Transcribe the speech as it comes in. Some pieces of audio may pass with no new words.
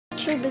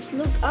service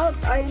lookout.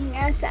 Ayon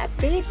nga sa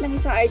update ng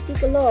isang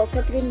artikulo,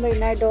 Kathryn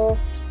Bernardo,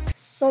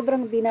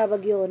 sobrang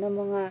binabagyo ng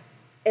mga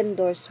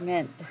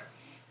endorsement.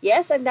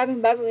 Yes, ang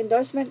daming bagong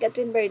endorsement,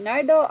 Kathryn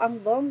Bernardo, ang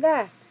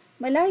bongga.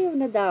 Malayo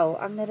na daw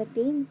ang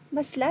narating,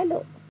 mas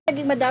lalo.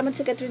 Naging madamot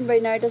si Kathryn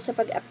Bernardo sa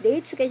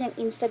pag-update sa kanyang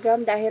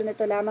Instagram dahil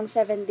nito lamang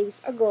 7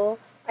 days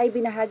ago ay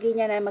binahagi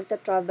niya na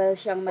magta-travel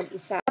siyang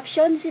mag-isa.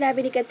 Caption,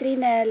 sinabi ni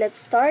Kathryn na,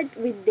 "Let's start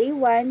with day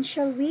 1,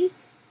 shall we?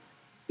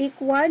 Pick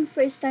 1,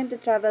 first time to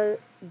travel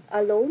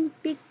alone.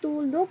 Pick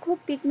 2, look who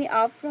picked me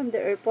up from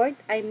the airport.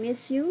 I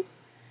miss you.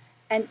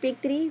 And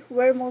pick 3,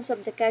 where most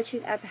of the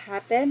catching up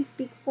happened.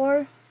 Pick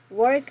 4,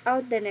 work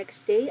out the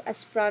next day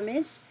as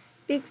promised.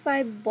 Pick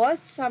 5,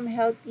 bought some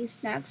healthy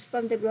snacks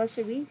from the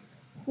grocery.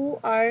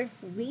 Who are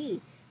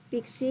we?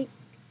 Pick 6,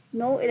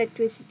 no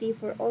electricity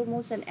for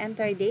almost an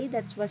entire day.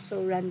 That was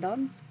so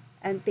random.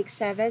 And pick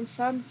 7,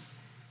 saw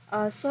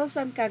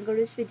some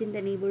kangaroos within the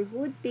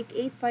neighborhood. Pick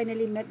 8,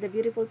 finally met the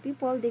beautiful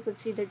people they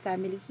considered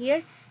family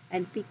here.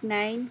 And pick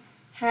 9,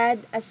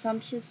 had a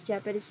sumptuous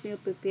Japanese meal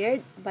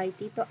prepared by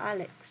Tito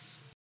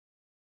Alex."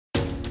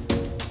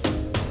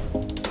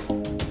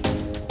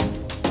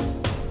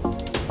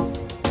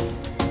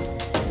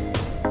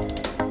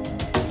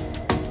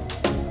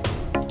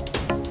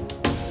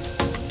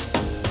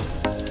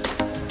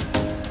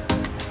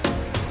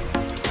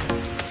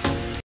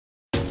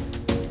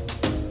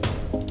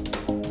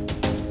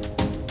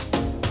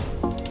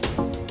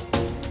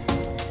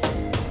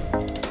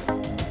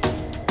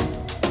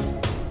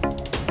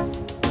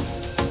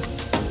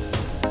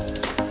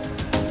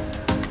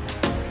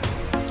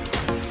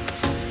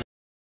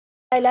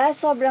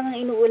 Sobrang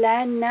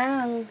inuulan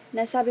ng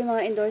nasabi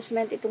mga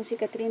endorsement itong si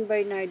Kathryn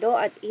Bernardo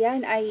at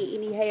iyan ay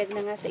inihayag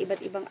na nga sa iba't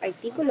ibang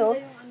artikulo.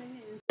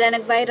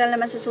 Nag-viral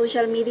naman sa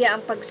social media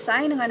ang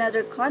pag-sign ng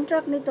another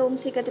contract nitong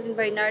si Kathryn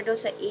Bernardo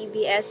sa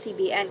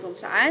ABS-CBN kung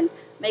saan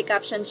may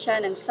caption siya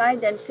ng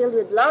 "Signed and sealed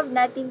with love,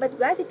 nothing but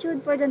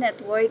gratitude for the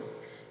network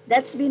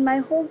that's been my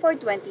home for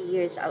 20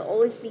 years. I'll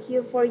always be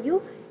here for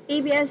you.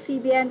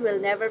 ABS-CBN will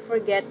never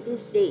forget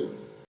this day."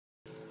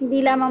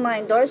 Hindi lamang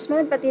mga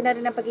endorsement, pati na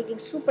rin ang pagiging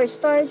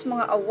superstars,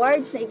 mga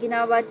awards na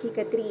iginawa kay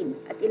Kathryn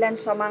at ilan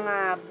sa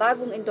mga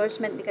bagong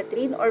endorsement ni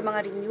Kathryn or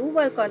mga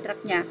renewal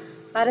contract niya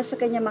para sa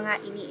kanya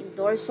mga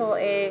ini-endorso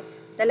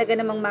talaga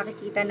namang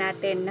makikita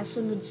natin na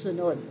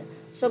sunod-sunod.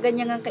 So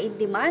ganyan ang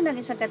kaindiman ng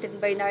isang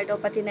Kathryn Bernardo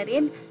pati na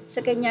rin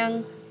sa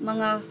kanyang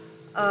mga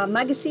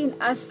magazine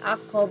as a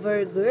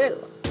cover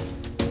girl.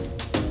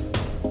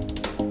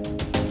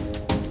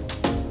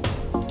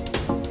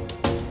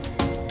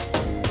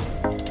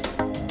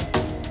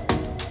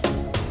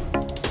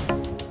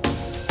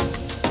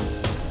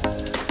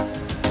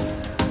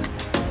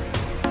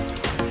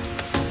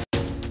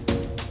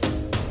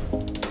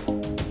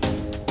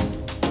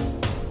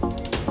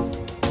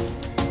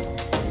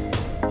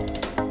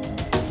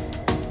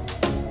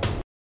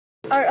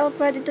 Are all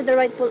credit to the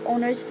rightful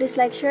owners. Please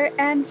like, share,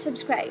 and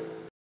subscribe.